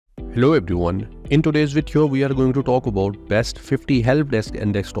Hello everyone, in today's video we are going to talk about best 50 help desk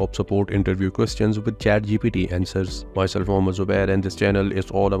and desktop support interview questions with ChatGPT answers. Myself Mohammed Zubair, and this channel is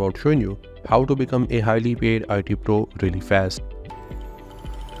all about showing you how to become a highly paid IT pro really fast.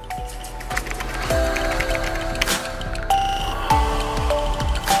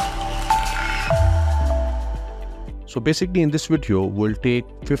 So basically in this video we'll take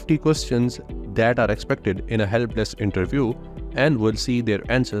 50 questions that are expected in a help desk interview and we'll see their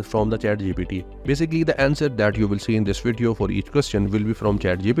answers from the ChatGPT. Basically the answer that you will see in this video for each question will be from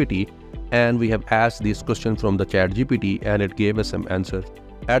ChatGPT, and we have asked this question from the ChatGPT and it gave us some answers.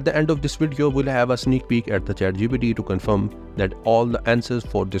 At the end of this video we'll have a sneak peek at the ChatGPT to confirm that all the answers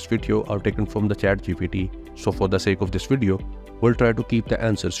for this video are taken from the ChatGPT. So for the sake of this video, we'll try to keep the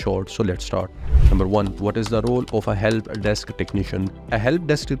answers short, so let's start. Number 1. What is the role of a help desk technician? A help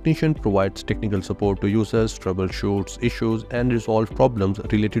desk technician provides technical support to users, troubleshoots issues, and resolve problems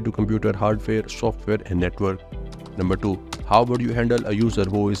related to computer hardware, software, and network. Number 2. How would you handle a user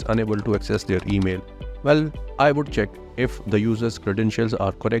who is unable to access their email? Well, I would check if the user's credentials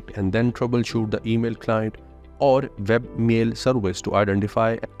are correct and then troubleshoot the email client or web mail service to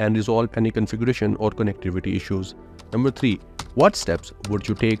identify and resolve any configuration or connectivity issues. Number 3. What steps would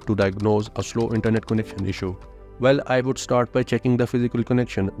you take to diagnose a slow internet connection issue? Well, I would start by checking the physical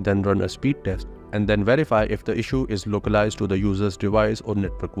connection, then run a speed test, and then verify if the issue is localized to the user's device or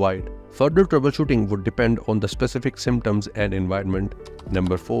network-wide. Further troubleshooting would depend on the specific symptoms and environment.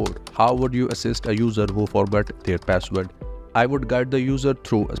 Number 4. How would you assist a user who forgot their password? I would guide the user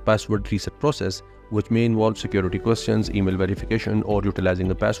through a password reset process, which may involve security questions, email verification, or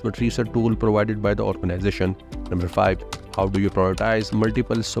utilizing a password reset tool provided by the organization. Number 5. How do you prioritize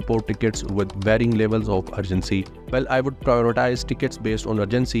multiple support tickets with varying levels of urgency? Well, I would prioritize tickets based on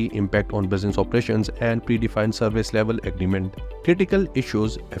urgency, impact on business operations, and predefined service level agreement. Critical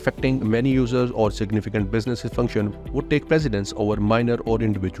issues affecting many users or significant business function would take precedence over minor or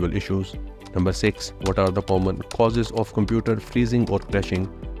individual issues. Number 6. What are the common causes of computer freezing or crashing?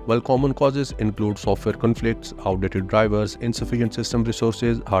 Well, common causes include software conflicts, outdated drivers, insufficient system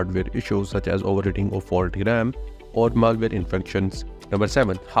resources, hardware issues such as overheating or faulty RAM, or malware infections. Number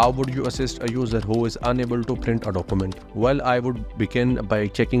 7. How would you assist a user who is unable to print a document? Well, I would begin by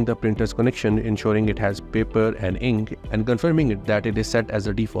checking the printer's connection, ensuring it has paper and ink, and confirming that it is set as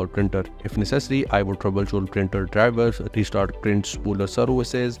a default printer. If necessary, I would troubleshoot printer drivers, restart print spooler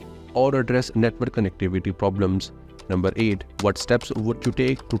services, or address network connectivity problems. Number 8. What steps would you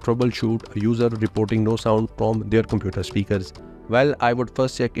take to troubleshoot a user reporting no sound from their computer speakers? Well, I would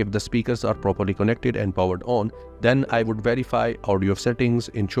first check if the speakers are properly connected and powered on. Then I would verify audio settings,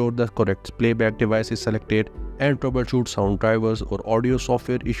 ensure the correct playback device is selected, and troubleshoot sound drivers or audio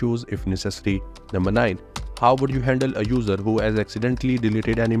software issues if necessary. Number 9. How would you handle a user who has accidentally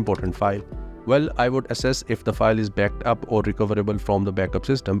deleted an important file? Well, I would assess if the file is backed up or recoverable from the backup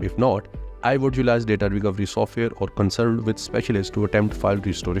system. If not, I would utilize data recovery software or consult with specialists to attempt file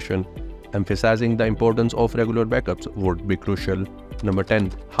restoration. Emphasizing the importance of regular backups would be crucial. Number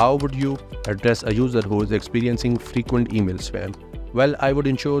 10. How would you address a user who is experiencing frequent email spam? Well, I would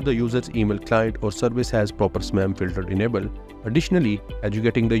ensure the user's email client or service has proper spam filter enabled. Additionally,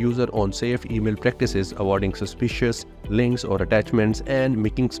 educating the user on safe email practices, avoiding suspicious links or attachments, and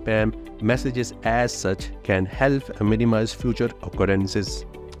making spam messages as such can help minimize future occurrences.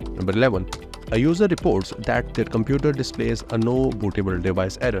 Number 11. A user reports that their computer displays a no bootable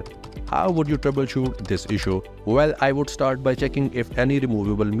device error. How would you troubleshoot this issue? Well, I would start by checking if any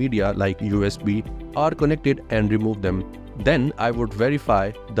removable media like USB are connected and remove them. Then I would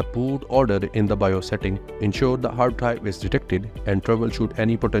verify the boot order in the BIOS setting, ensure the hard drive is detected, and troubleshoot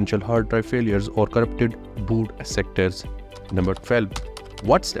any potential hard drive failures or corrupted boot sectors. Number 12.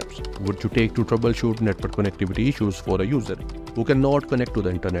 What steps would you take to troubleshoot network connectivity issues for a user who cannot connect to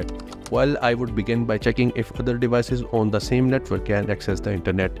the internet? Well, I would begin by checking if other devices on the same network can access the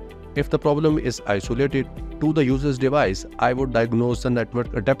internet. If the problem is isolated to the user's device, I would diagnose the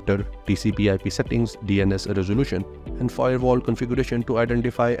network adapter, TCP/IP settings, DNS resolution, and firewall configuration to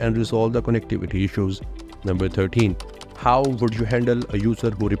identify and resolve the connectivity issues. Number 13. How would you handle a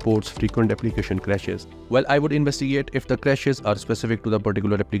user who reports frequent application crashes? Well, I would investigate if the crashes are specific to the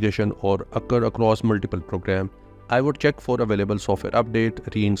particular application or occur across multiple programs. I would check for available software update,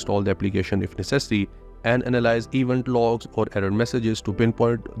 reinstall the application if necessary, and analyze event logs or error messages to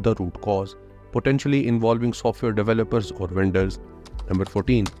pinpoint the root cause, potentially involving software developers or vendors. Number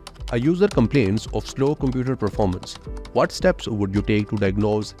 14. A user complains of slow computer performance. What steps would you take to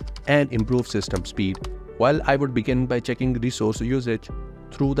diagnose and improve system speed? Well, I would begin by checking resource usage,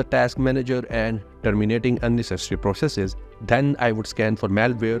 through the task manager and terminating unnecessary processes. Then I would scan for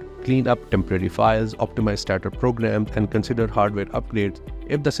malware, clean up temporary files, optimize starter programs, and consider hardware upgrades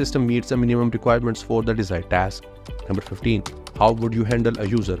if the system meets the minimum requirements for the desired task. Number 15. How would you handle a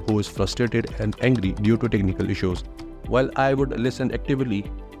user who is frustrated and angry due to technical issues? Well, I would listen actively,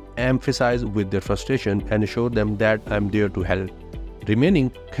 emphasize with their frustration, and assure them that I'm there to help.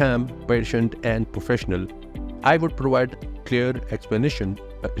 Remaining calm, patient, and professional, I would provide clear explanation,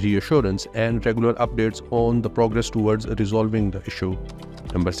 reassurance, and regular updates on the progress towards resolving the issue.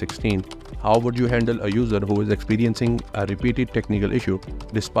 Number 16. How would you handle a user who is experiencing a repeated technical issue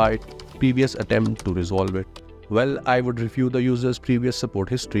despite previous attempt to resolve it? Well, I would review the user's previous support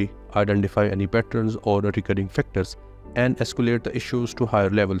history, identify any patterns or recurring factors, and escalate the issues to higher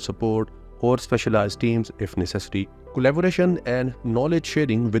level support or specialized teams if necessary. Collaboration and knowledge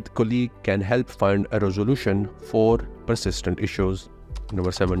sharing with colleagues can help find a resolution for persistent issues.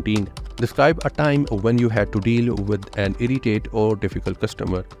 Number 17. Describe a time when you had to deal with an irritated or difficult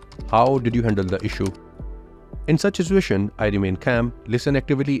customer. How did you handle the issue? In such a situation, I remain calm, listen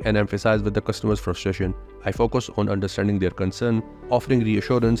actively, and emphasize with the customer's frustration. I focus on understanding their concern, offering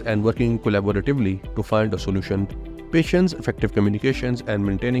reassurance, and working collaboratively to find a solution. Patience, effective communications, and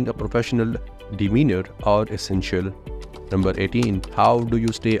maintaining a professional demeanor are essential. Number 18. How do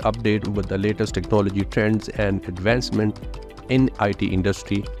you stay updated with the latest technology trends and advancement in IT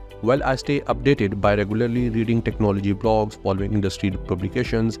industry? Well, I stay updated by regularly reading technology blogs, following industry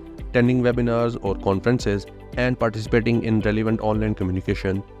publications, attending webinars or conferences, and participating in relevant online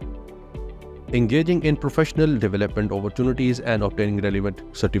communication. Engaging in professional development opportunities and obtaining relevant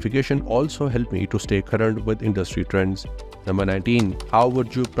certification also help me to stay current with industry trends. Number 19. How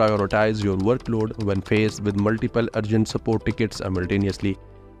would you prioritize your workload when faced with multiple urgent support tickets simultaneously?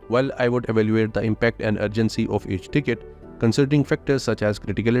 Well, I would evaluate the impact and urgency of each ticket, considering factors such as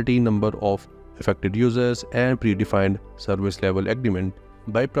criticality, number of affected users, and predefined service level agreement.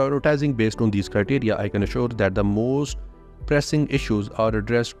 By prioritizing based on these criteria, I can assure that the most pressing issues are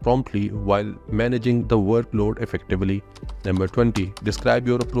addressed promptly while managing the workload effectively. Number 20. Describe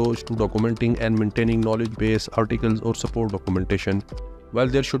your approach to documenting and maintaining knowledge-based articles or support documentation. While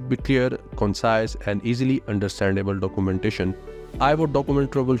there should be clear, concise, and easily understandable documentation, I would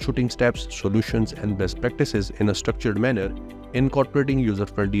document troubleshooting steps, solutions, and best practices in a structured manner, incorporating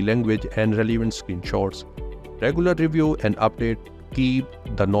user-friendly language and relevant screenshots. Regular review and update keep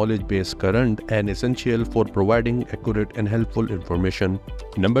the knowledge base current and essential for providing accurate and helpful information.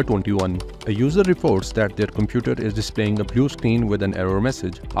 Number 21. A user reports that their computer is displaying a blue screen with an error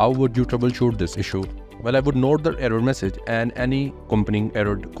message. How would you troubleshoot this issue? Well, I would note the error message and any accompanying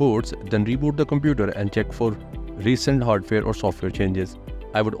error codes, then reboot the computer and check for recent hardware or software changes.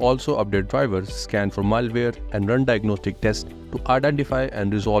 I would also update drivers, scan for malware, and run diagnostic tests to identify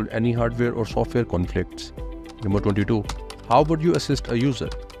and resolve any hardware or software conflicts. Number 22. How would you assist a user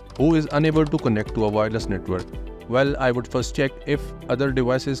who is unable to connect to a wireless network? Well, I would first check if other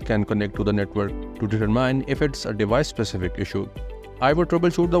devices can connect to the network to determine if it's a device-specific issue. I would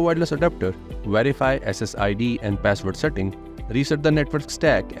troubleshoot the wireless adapter, verify SSID and password setting, reset the network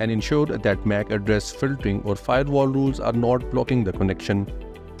stack, and ensure that MAC address filtering or firewall rules are not blocking the connection.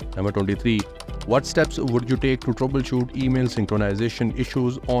 Number 23. What steps would you take to troubleshoot email synchronization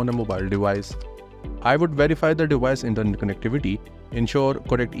issues on a mobile device? I would verify the device internet connectivity, ensure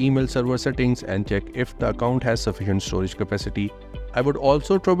correct email server settings, and check if the account has sufficient storage capacity. I would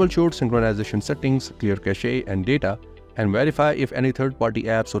also troubleshoot synchronization settings, clear cache and data, and verify if any third-party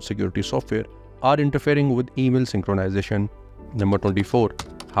apps or security software are interfering with email synchronization. Number 24.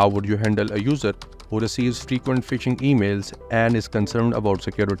 How would you handle a user who receives frequent phishing emails and is concerned about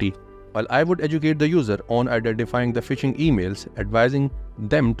security? Well, I would educate the user on identifying the phishing emails, advising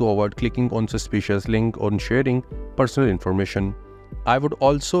them to avoid clicking on suspicious links or sharing personal information. I would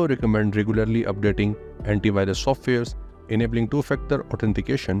also recommend regularly updating antivirus softwares, enabling two-factor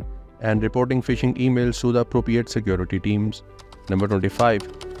authentication, and reporting phishing emails to the appropriate security teams. Number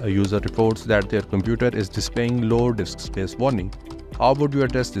 25. A user reports that their computer is displaying low disk space warning. How would you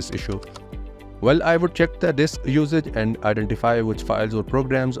address this issue? Well, I would check the disk usage and identify which files or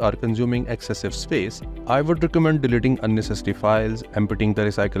programs are consuming excessive space. I would recommend deleting unnecessary files, emptying the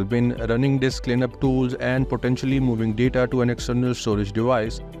recycle bin, running disk cleanup tools, and potentially moving data to an external storage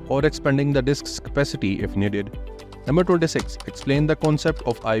device or expanding the disk's capacity if needed. Number 26. Explain the concept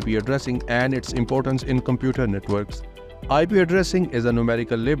of IP addressing and its importance in computer networks. IP addressing is a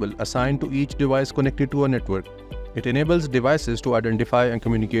numerical label assigned to each device connected to a network. It enables devices to identify and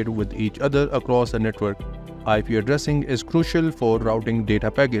communicate with each other across the network. IP addressing is crucial for routing data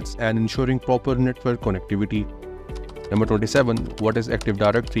packets and ensuring proper network connectivity. Number 27. What is Active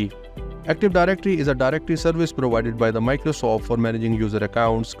Directory? Active Directory is a directory service provided by the Microsoft for managing user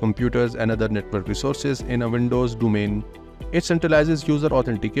accounts, computers, and other network resources in a Windows domain. It centralizes user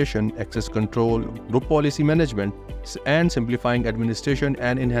authentication, access control, group policy management, and simplifying administration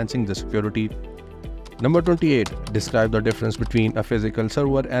and enhancing the security. Number 28. Describe the difference between a physical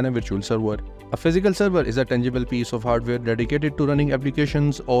server and a virtual server. A physical server is a tangible piece of hardware dedicated to running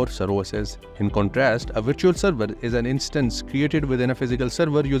applications or services. In contrast, a virtual server is an instance created within a physical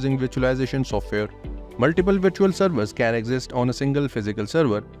server using virtualization software. Multiple virtual servers can exist on a single physical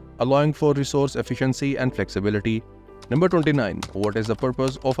server, allowing for resource efficiency and flexibility. Number 29. What is the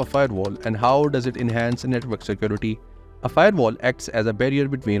purpose of a firewall and how does it enhance network security? A firewall acts as a barrier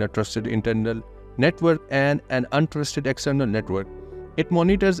between a trusted internal network and an untrusted external network. It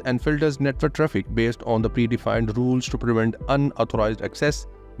monitors and filters network traffic based on the predefined rules to prevent unauthorized access,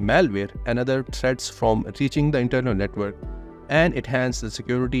 malware, and other threats from reaching the internal network, and enhance the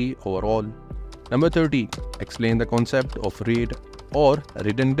security overall. Number 30. Explain the concept of RAID or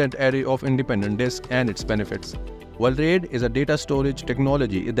Redundant Array of Independent Disks and its benefits. Well, RAID is a data storage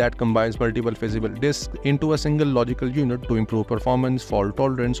technology that combines multiple physical disks into a single logical unit to improve performance, fault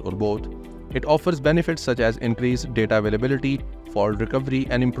tolerance, or both. It offers benefits such as increased data availability, fault recovery,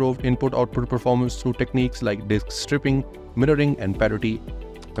 and improved input-output performance through techniques like disk stripping, mirroring, and parity.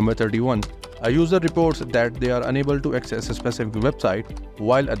 Number 31. A user reports that they are unable to access a specific website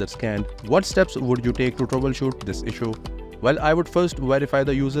while others can. What steps would you take to troubleshoot this issue? Well, I would first verify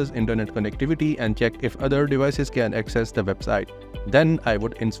the user's internet connectivity and check if other devices can access the website. Then I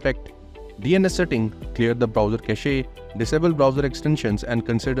would inspect DNS setting, clear the browser cache, disable browser extensions, and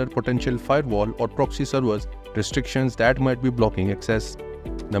consider potential firewall or proxy servers restrictions that might be blocking access.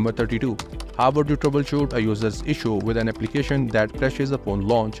 Number 32. How would you troubleshoot a user's issue with an application that crashes upon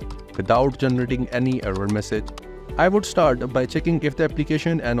launch without generating any error message? I would start by checking if the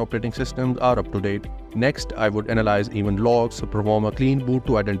application and operating systems are up to date. Next, I would analyze event logs, perform a clean boot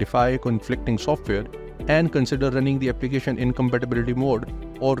to identify conflicting software, and consider running the application in compatibility mode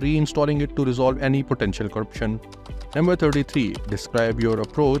or reinstalling it to resolve any potential corruption. Number 33. Describe your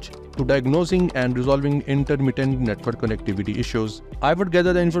approach to diagnosing and resolving intermittent network connectivity issues. I would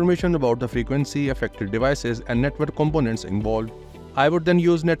gather the information about the frequency, affected devices, and network components involved. I would then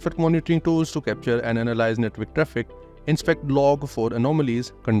use network monitoring tools to capture and analyze network traffic, inspect log for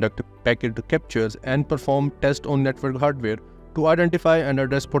anomalies, conduct packet captures, and perform tests on network hardware to identify and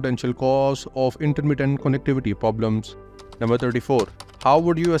address potential cause of intermittent connectivity problems. Number 34. How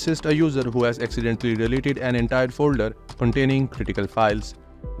would you assist a user who has accidentally deleted an entire folder containing critical files?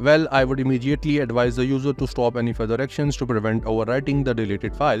 Well, I would immediately advise the user to stop any further actions to prevent overwriting the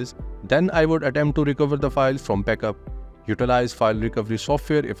deleted files. Then I would attempt to recover the files from backup. Utilize file recovery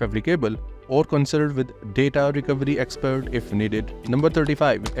software if applicable, or consult with data recovery expert if needed. Number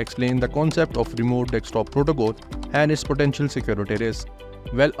 35. Explain the concept of remote desktop protocol and its potential security risks.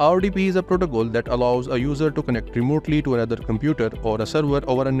 Well, RDP is a protocol that allows a user to connect remotely to another computer or a server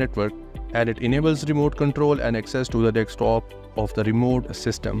over a network, and it enables remote control and access to the desktop of the remote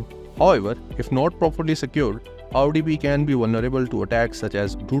system. However, if not properly secured, RDP can be vulnerable to attacks such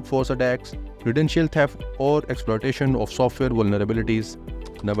as brute force attacks, credential theft, or exploitation of software vulnerabilities.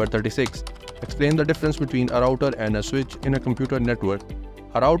 Number 36. Explain the difference between a router and a switch in a computer network.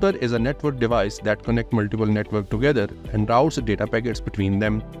 A router is a network device that connects multiple networks together and routes data packets between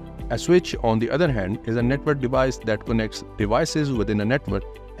them. A switch, on the other hand, is a network device that connects devices within a network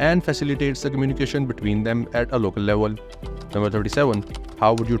and facilitates the communication between them at a local level. Number 37.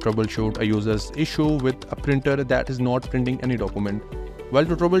 How would you troubleshoot a user's issue with a printer that is not printing any document? Well,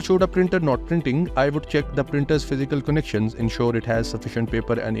 to troubleshoot a printer not printing, I would check the printer's physical connections, ensure it has sufficient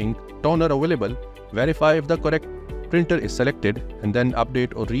paper and ink toner available, verify if the correct printer is selected, and then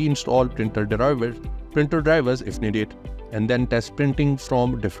update or reinstall printer drivers if needed, and then test printing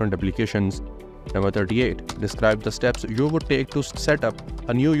from different applications. Number 38. Describe the steps you would take to set up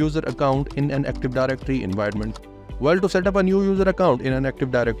a new user account in an Active Directory environment. Well, to set up a new user account in an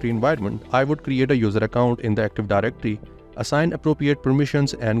Active Directory environment, I would create a user account in the Active Directory, assign appropriate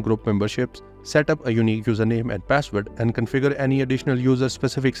permissions and group memberships, set up a unique username and password, and configure any additional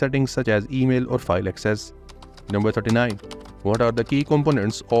user-specific settings such as email or file access. Number 39. What are the key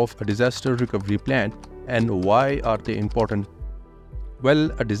components of a disaster recovery plan and why are they important?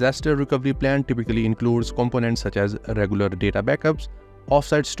 Well, a disaster recovery plan typically includes components such as regular data backups,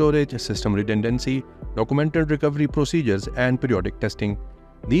 offsite storage, system redundancy, documented recovery procedures, and periodic testing.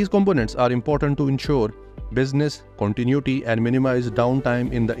 These components are important to ensure business continuity and minimize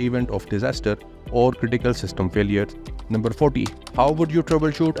downtime in the event of disaster or critical system failure. Number 40. How would you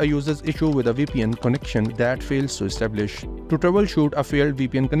troubleshoot a user's issue with a VPN connection that fails to establish? To troubleshoot a failed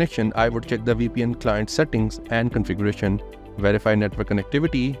VPN connection, I would check the VPN client settings and configuration, verify network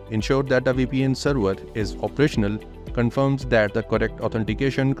connectivity, ensure that the VPN server is operational, confirms that the correct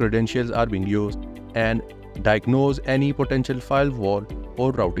authentication credentials are being used, and diagnose any potential firewall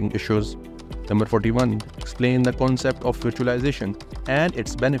or routing issues. Number 41. Explain the concept of virtualization and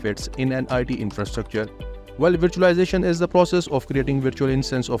its benefits in an IT infrastructure. Well, virtualization is the process of creating virtual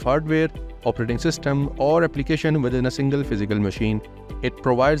instance of hardware, operating system, or application within a single physical machine. It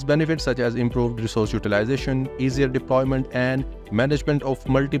provides benefits such as improved resource utilization, easier deployment and management of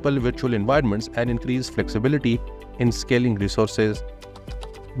multiple virtual environments, and increased flexibility in scaling resources.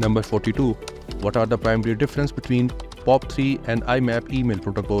 Number 42. What are the primary differences between POP3 and IMAP email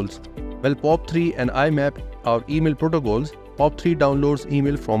protocols? Well, POP3 and IMAP are email protocols. POP3 downloads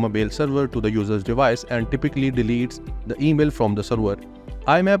email from a mail server to the user's device and typically deletes the email from the server.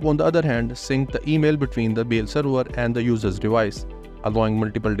 IMAP, on the other hand, syncs the email between the mail server and the user's device, allowing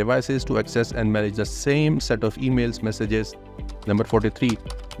multiple devices to access and manage the same set of emails messages. Number 43.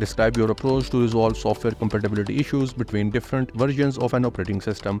 Describe your approach to resolve software compatibility issues between different versions of an operating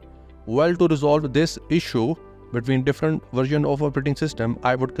system. Well, to resolve this issue between different versions of operating system,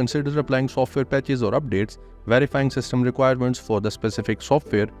 I would consider applying software patches or updates, verifying system requirements for the specific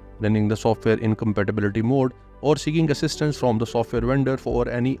software, running the software in compatibility mode, or seeking assistance from the software vendor for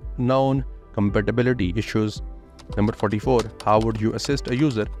any known compatibility issues. Number 44. How would you assist a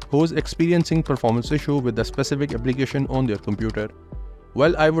user who is experiencing performance issue with a specific application on their computer?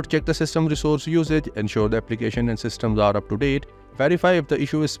 Well, I would check the system resource usage, ensure the application and systems are up to date, verify if the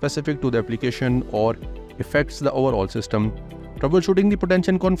issue is specific to the application or affects the overall system, troubleshooting the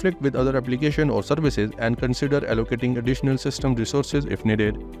potential conflict with other application or services, and consider allocating additional system resources if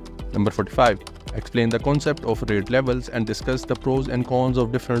needed. Number 45. Explain the concept of RAID levels and discuss the pros and cons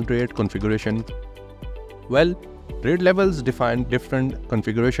of different RAID configuration. Well, RAID levels define different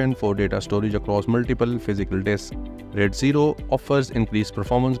configuration for data storage across multiple physical disks. RAID 0 offers increased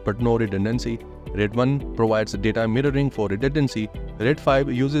performance but no redundancy. RAID 1 provides data mirroring for redundancy. RAID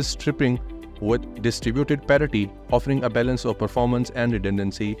 5 uses stripping with distributed parity, offering a balance of performance and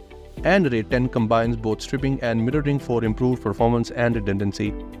redundancy. And RAID 10 combines both stripping and mirroring for improved performance and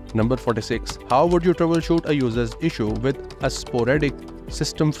redundancy. Number 46. How would you troubleshoot a user's issue with a sporadic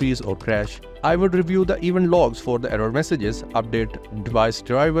system freeze or crash? I would review the event logs for the error messages, update device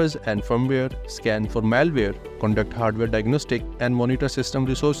drivers and firmware, scan for malware, conduct hardware diagnostic, and monitor system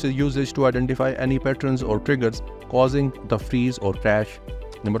resources usage to identify any patterns or triggers causing the freeze or crash.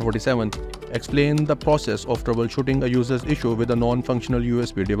 Number 47. Explain the process of troubleshooting a user's issue with a non-functional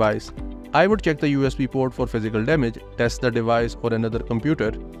USB device. I would check the USB port for physical damage, test the device or another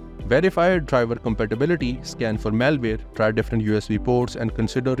computer, verify driver compatibility, scan for malware, try different USB ports, and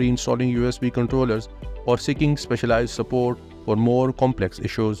consider reinstalling USB controllers or seeking specialized support for more complex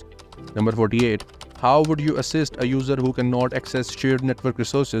issues. Number 48. How would you assist a user who cannot access shared network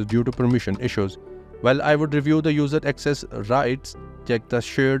resources due to permission issues? Well, I would review the user access rights, check the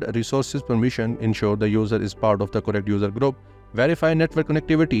shared resources permission, ensure the user is part of the correct user group, verify network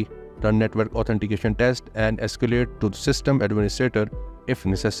connectivity, run network authentication test, and escalate to the system administrator if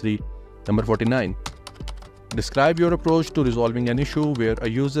necessary. Number 49. Describe your approach to resolving an issue where a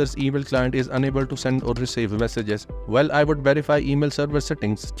user's email client is unable to send or receive messages. Well, I would verify email server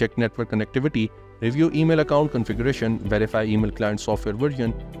settings, check network connectivity, review email account configuration, verify email client software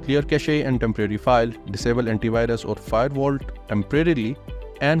version, clear cache and temporary file, disable antivirus or firewall temporarily,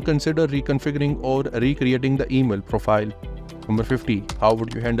 and consider reconfiguring or recreating the email profile. Number 50. How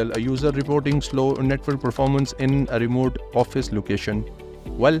would you handle a user reporting slow network performance in a remote office location?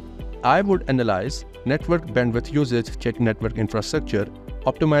 Well, I would analyze network bandwidth usage, check network infrastructure,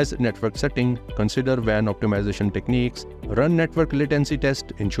 optimize network setting, consider WAN optimization techniques, run network latency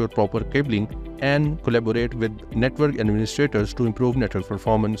test, ensure proper cabling, and collaborate with network administrators to improve network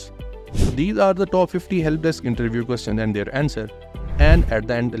performance. So these are the top 50 help desk interview questions and their answer. And at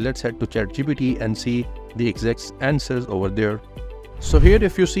the end, let's head to ChatGPT and see the exact answers over there. So here,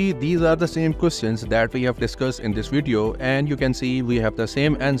 if you see, these are the same questions that we have discussed in this video, and you can see we have the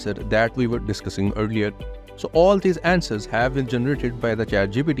same answer that we were discussing earlier. So all these answers have been generated by the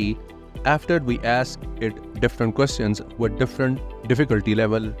ChatGPT after we ask it different questions with different difficulty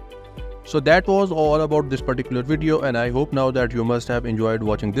level. So that was all about this particular video, and I hope now that you must have enjoyed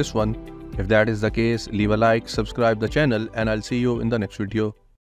watching this one. If that is the case, leave a like, subscribe the channel, and I'll see you in the next video.